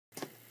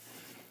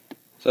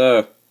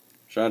So,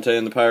 Shantae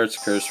and the Pirate's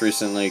Curse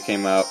recently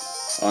came out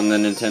on the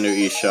Nintendo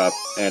eShop,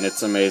 and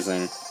it's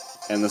amazing.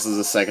 And this is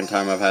the second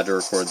time I've had to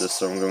record this,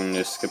 so I'm going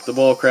to skip the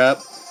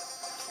bullcrap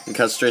and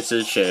cut straight to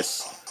the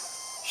chase.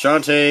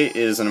 Shantae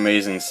is an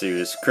amazing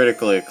series,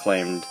 critically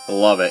acclaimed,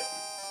 love it.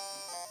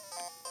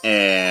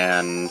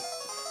 And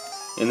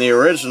in the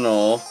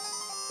original,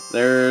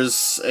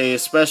 there's a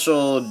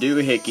special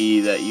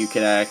doohickey that you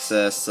can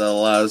access that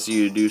allows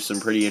you to do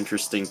some pretty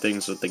interesting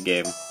things with the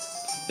game.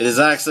 It is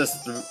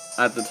accessed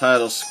at the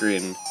title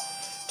screen.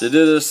 To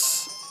do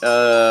this,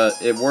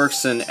 it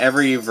works in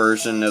every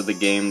version of the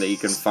game that you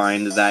can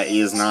find that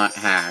is not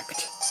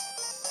hacked.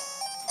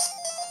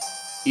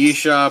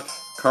 eShop,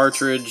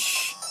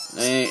 cartridge,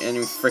 any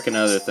frickin'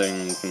 other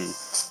thing you can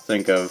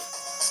think of.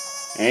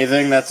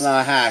 Anything that's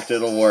not hacked,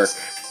 it'll work.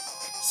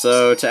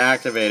 So, to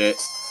activate it,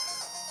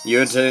 you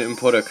have to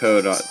input a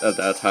code at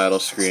that title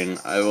screen.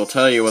 I will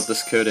tell you what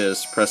this code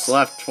is. Press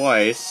left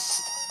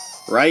twice,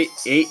 right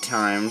 8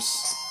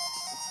 times,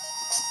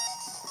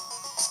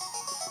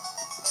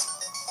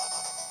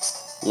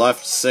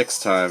 left 6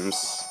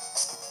 times,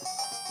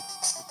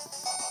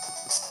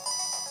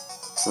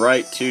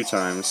 right 2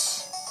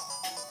 times,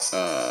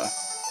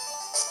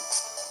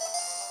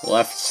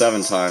 left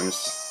 7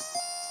 times,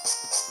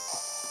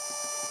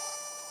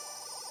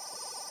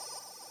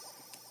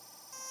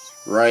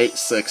 right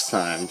 6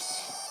 times,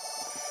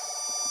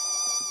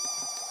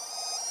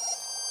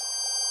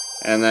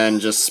 and then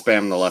just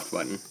spam the left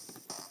button.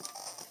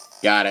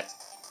 Got it.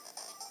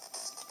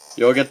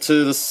 You'll get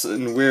to this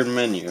weird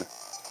menu.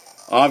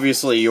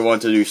 Obviously, you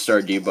want to do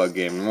Start Debug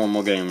Game.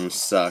 Normal game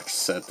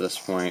sucks at this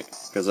point,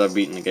 because I've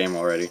beaten the game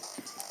already.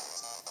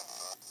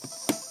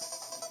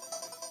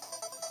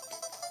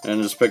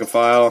 And just pick a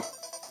file,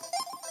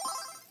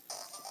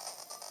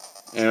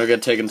 and it'll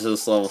get taken to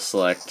this level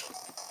select.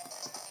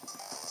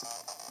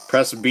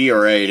 Press B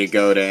or A to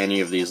go to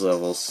any of these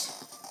levels.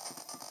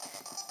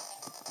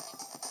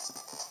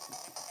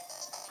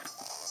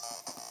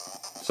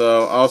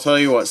 So, I'll tell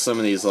you what some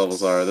of these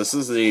levels are. This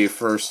is the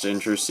first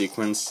intro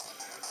sequence.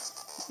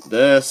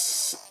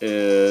 This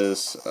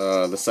is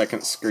the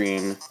second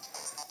screen.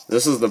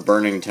 This is the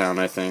burning town,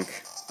 I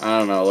think. I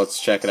don't know,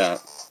 let's check it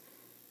out.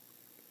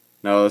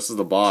 No, this is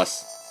the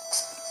boss.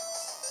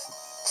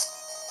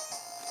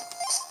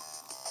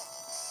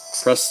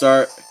 Press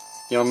start.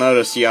 You'll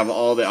notice you have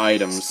all the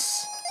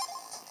items.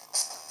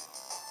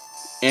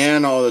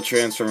 And all the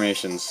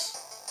transformations.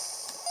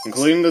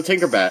 Including the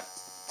Tinkerbat,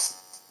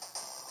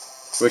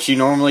 which you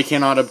normally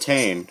cannot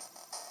obtain.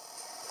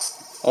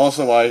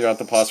 Also, while you're at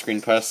the pause screen,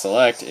 press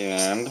select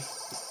and...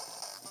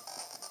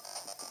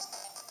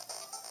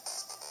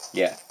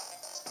 yeah.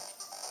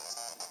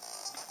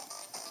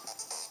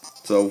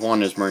 So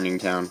 1 is Burning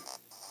Town.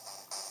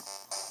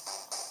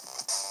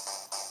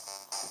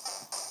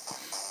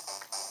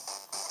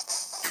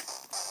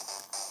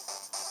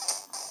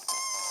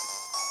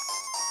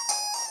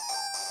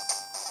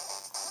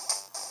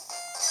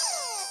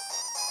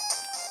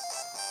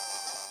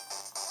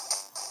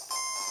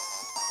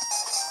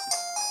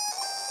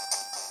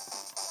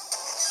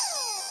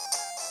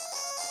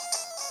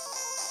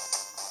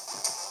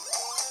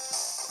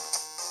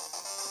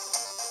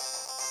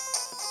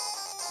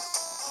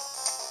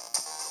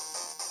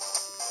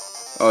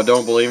 Oh,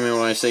 don't believe me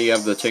when I say you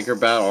have the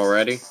Tinkerbat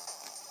already?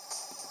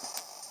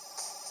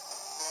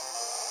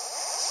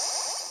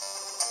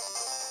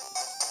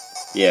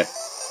 Yeah.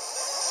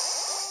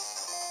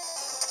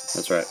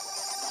 That's right.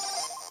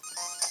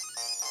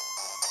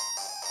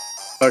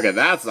 Okay,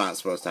 that's not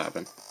supposed to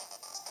happen.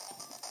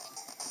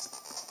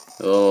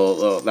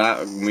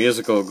 That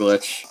musical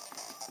glitch.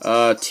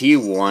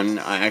 T1,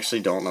 I actually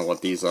don't know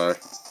what these are.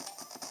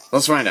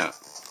 Let's find out.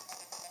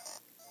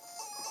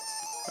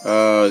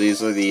 Oh,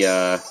 these are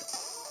the,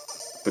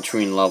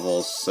 between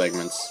levels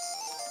segments.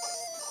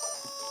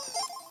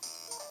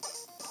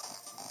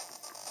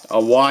 A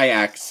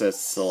Y-axis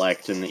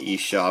select in the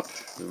eShop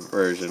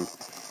version.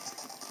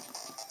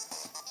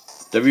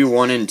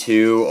 W1 and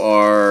 2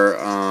 are,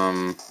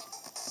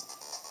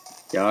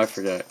 yeah, I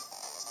forget.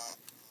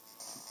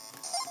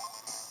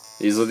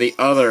 These are the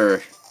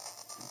other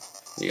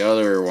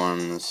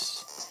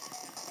ones.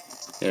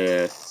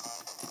 Yeah.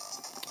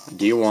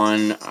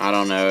 D1, I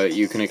don't know,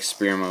 you can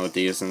experiment with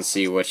these and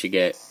see what you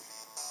get.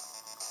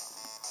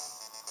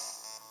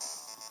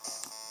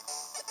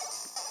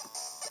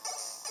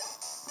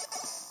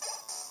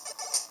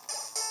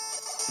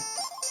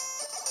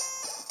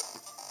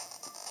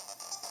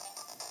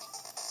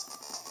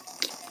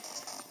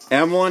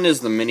 M1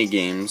 is the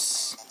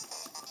mini-games.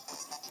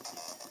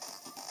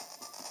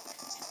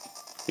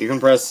 You can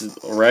press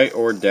right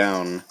or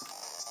down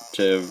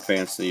to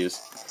advance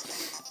these.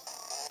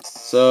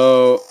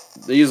 So,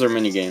 these are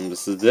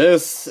mini-games.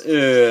 This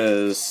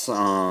is,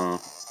 I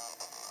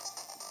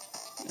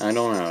don't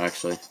know,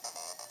 actually.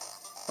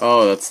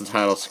 Oh, that's the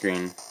title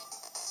screen.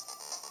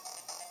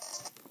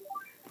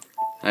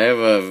 I have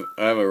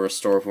a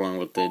restore point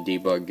with the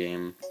debug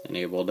game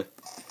enabled.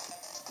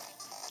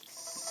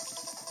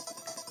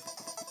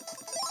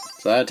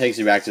 So that takes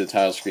you back to the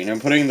title screen.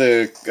 And putting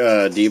the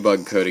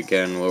debug code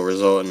again will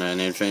result in an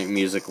infinite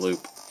music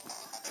loop.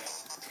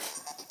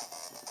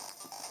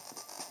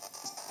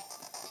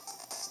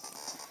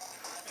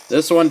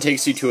 This one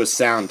takes you to a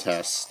sound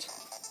test.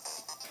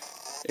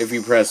 If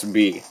you press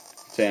B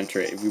to enter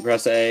it. If you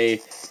press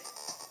A,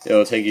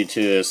 it'll take you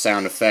to a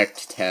sound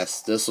effect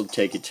test. This will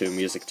take you to a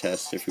music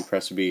test if you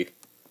press B.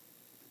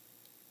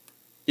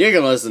 You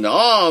can listen to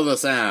all the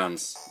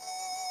sounds.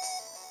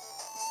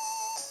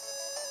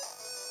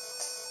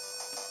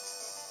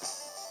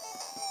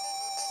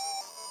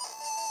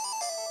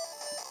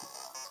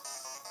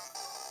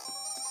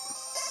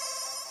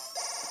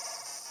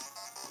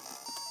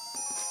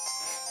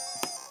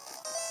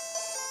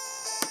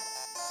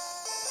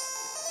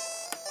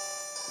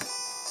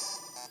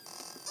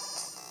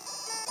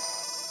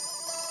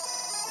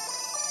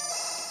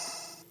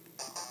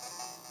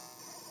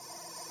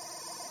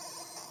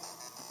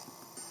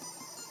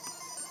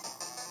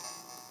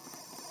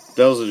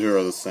 Those two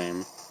are the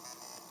same.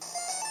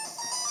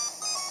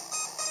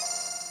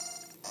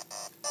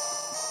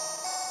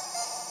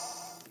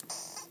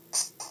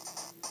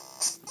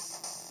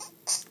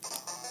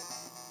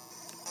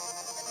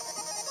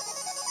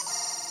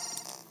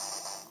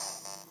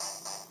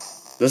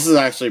 This is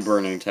actually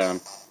Burning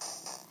Town.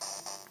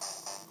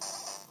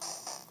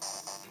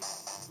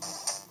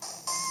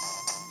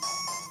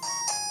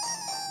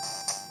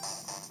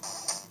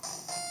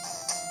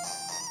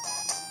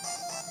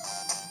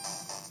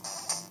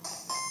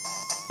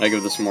 I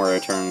give this more a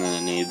turn than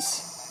it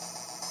needs.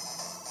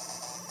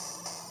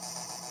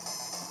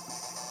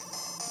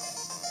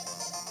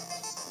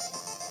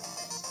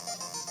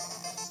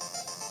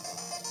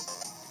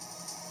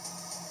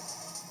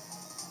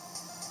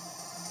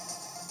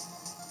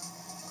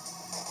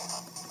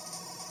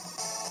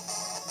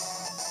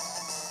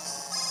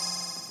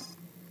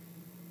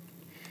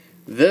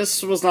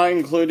 This was not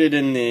included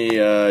in the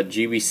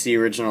GBC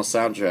original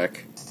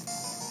soundtrack.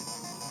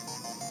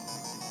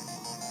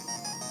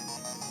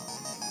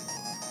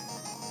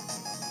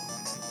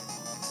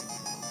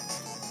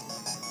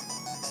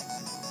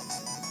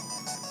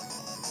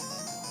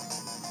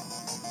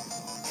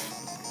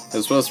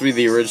 It's supposed to be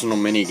the original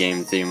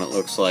minigame theme, it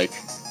looks like.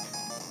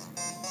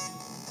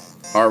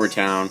 Harbor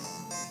Town.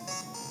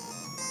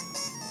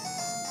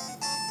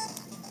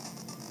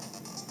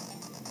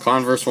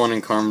 Converse 1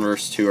 and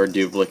Converse 2 are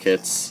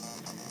duplicates.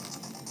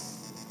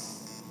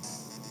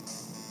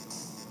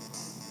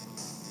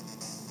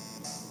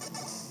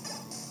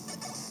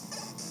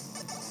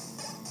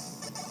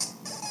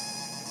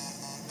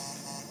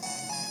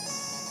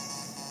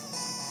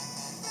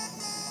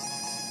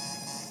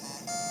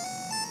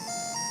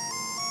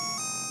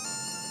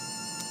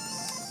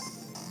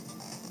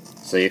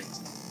 See?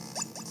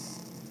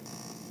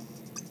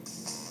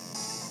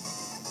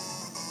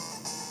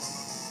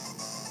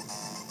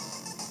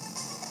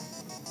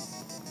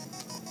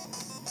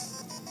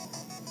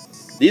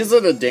 These are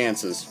the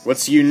dances.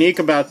 What's unique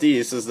about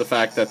these is the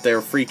fact that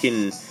their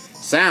freaking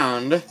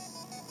sound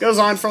goes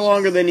on for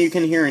longer than you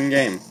can hear in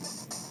game.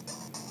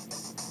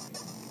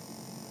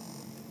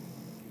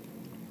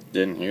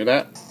 Didn't hear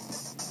that?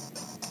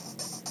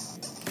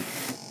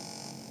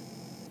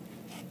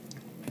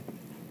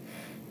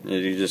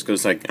 It just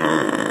goes like...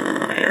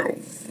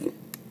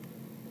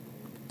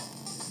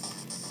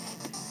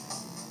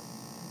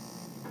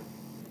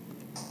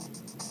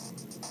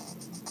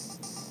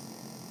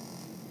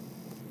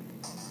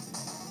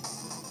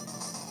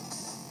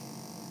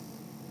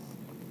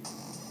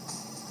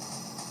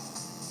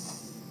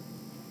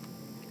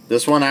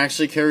 This one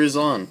actually carries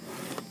on.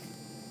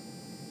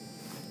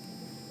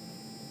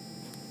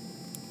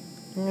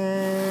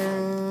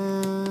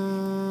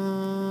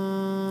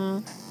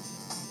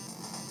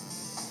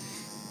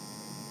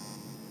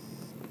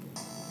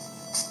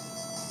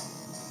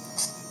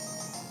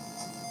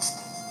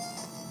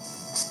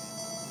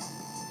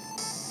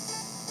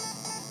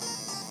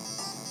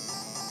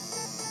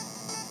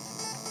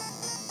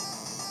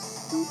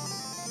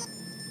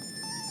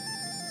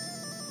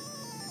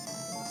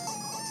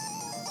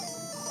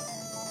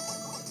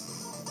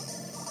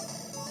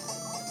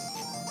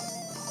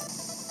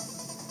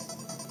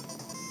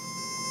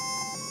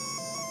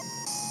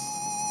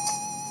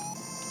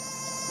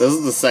 This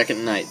is the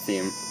second night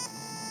theme.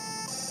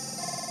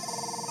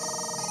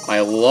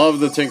 I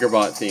love the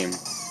Tinkerbot theme.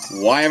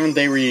 Why haven't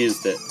they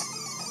reused it?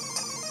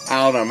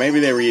 I don't know, maybe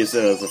they reused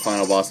it as the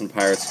final boss in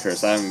Pirate's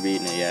Curse. I haven't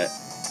beaten it yet.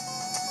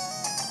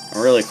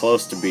 I'm really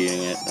close to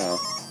beating it, though.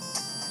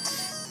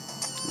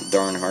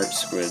 Darn heart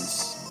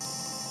squids.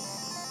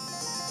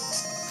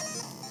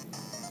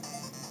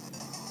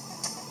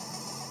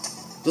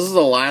 This is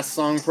the last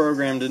song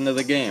programmed into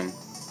the game.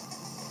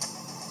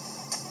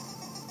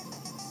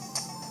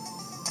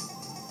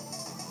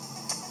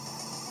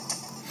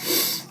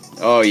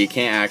 Oh, you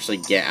can't actually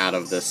get out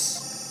of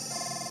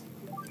this.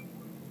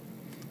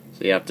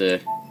 So you have to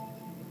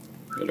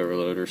go to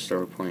reload or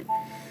start point.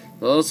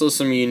 There's also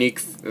some unique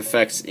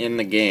effects in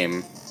the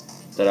game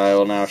that I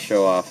will now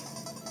show off.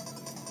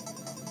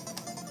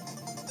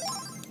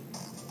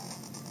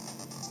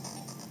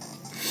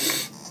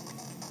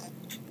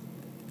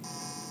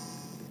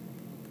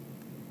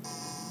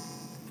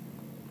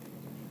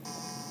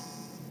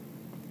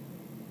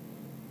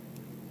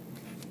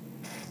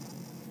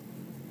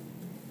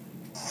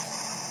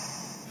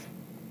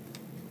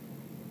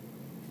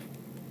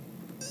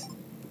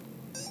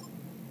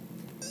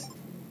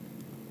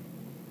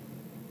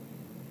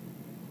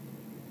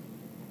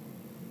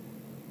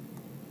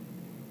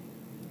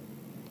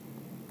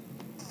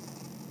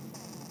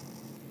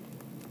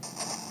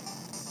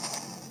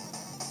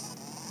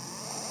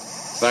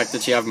 fact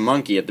that you have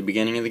monkey at the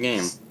beginning of the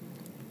game.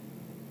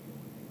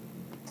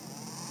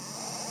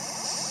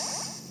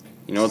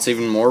 You know what's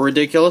even more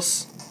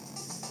ridiculous?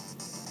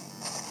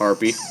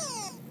 Harpy.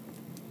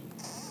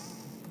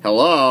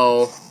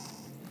 Hello?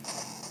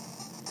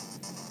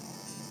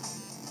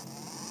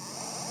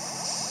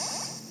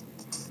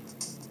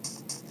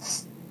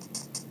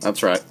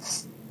 That's right.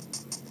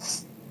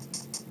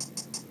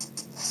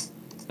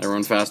 I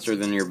run faster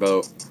than your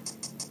boat.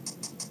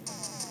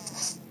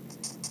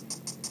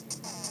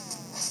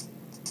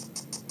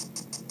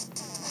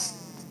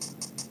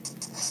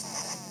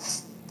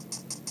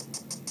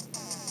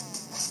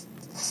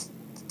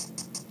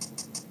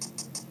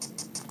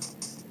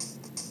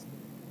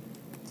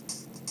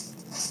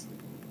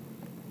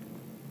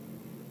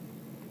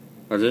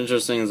 What's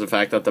interesting is the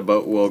fact that the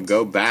boat will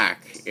go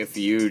back if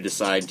you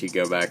decide to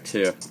go back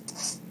too.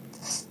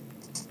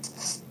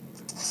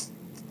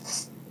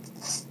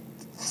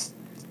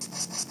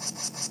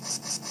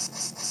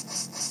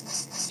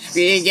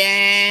 Speed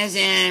guys,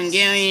 I'm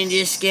going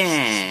to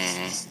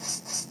sky.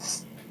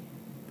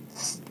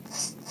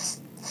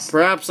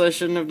 Perhaps I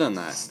shouldn't have done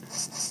that.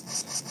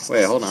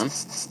 Wait, hold on.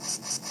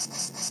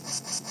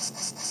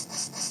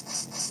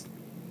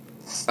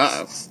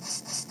 Uh-oh.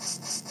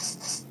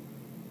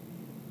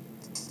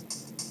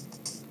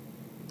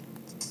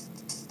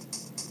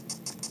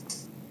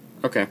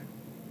 Okay.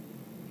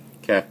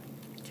 Okay.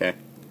 Okay.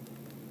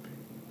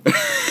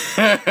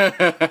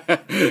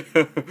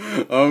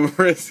 I'm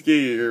risky.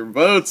 Your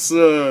boat's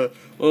a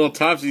little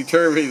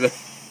topsy-turvy there.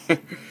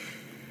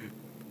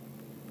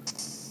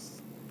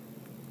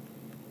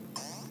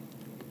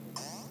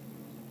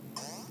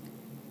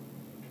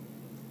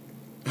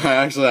 I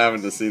actually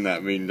haven't seen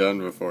that being done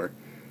before.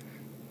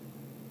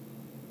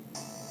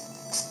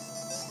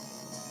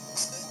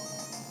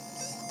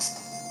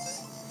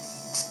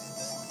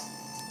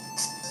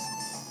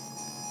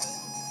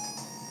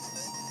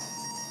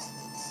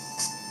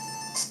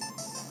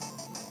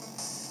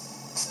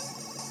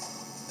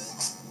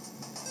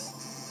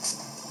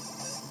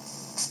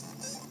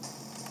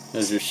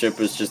 As your ship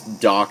is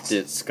just docked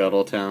at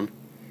Scuttletown.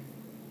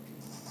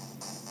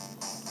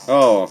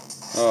 Oh,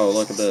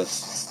 look at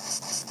this.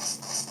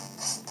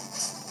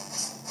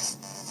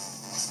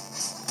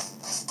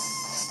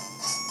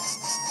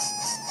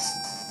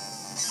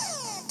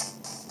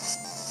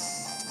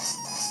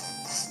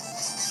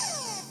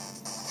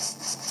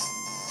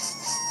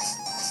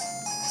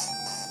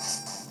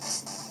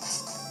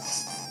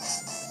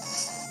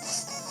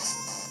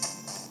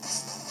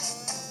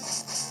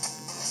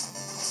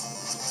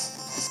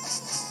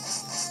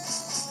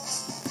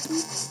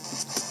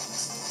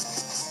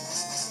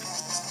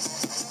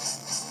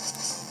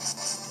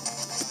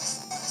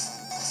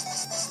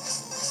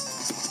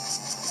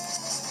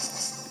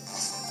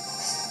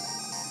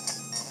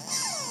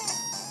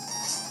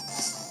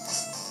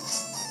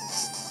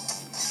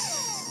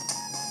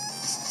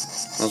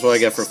 That's what I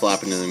get for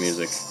flapping to the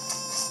music.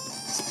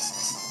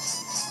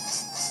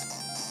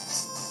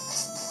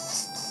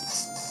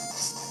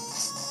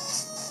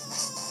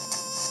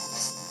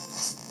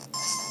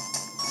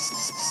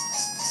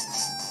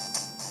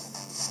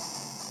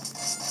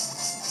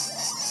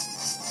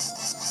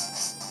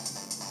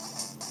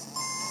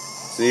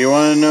 So you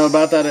want to know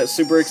about that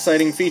super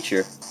exciting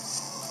feature?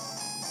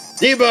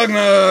 Debug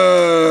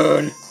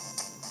Mode!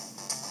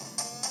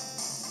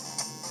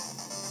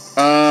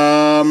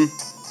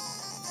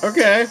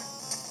 Okay.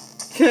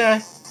 Okay.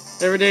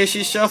 Every day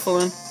she's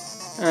shuffling.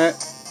 Alright.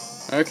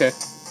 Okay.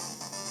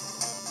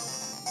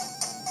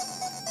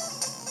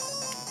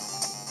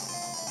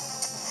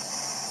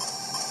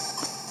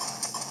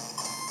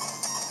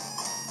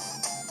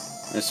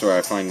 I swear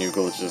I find new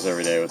glitches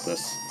every day with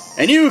this.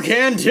 And you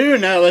can too,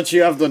 now that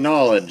you have the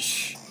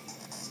knowledge.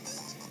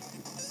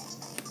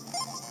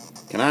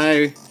 Can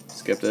I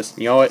skip this?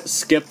 You know what?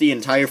 Skip the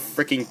entire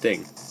freaking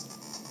thing.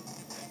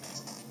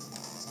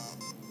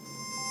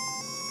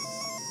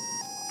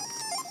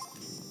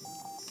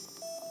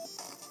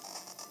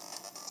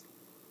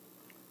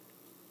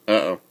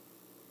 Uh-oh.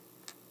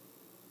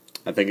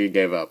 I think it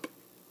gave up.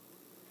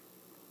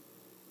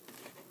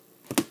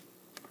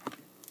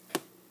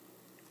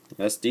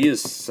 SD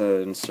is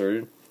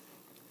inserted.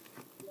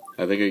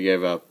 I think it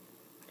gave up.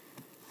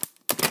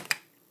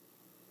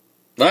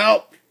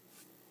 Well,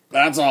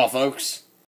 that's all, folks.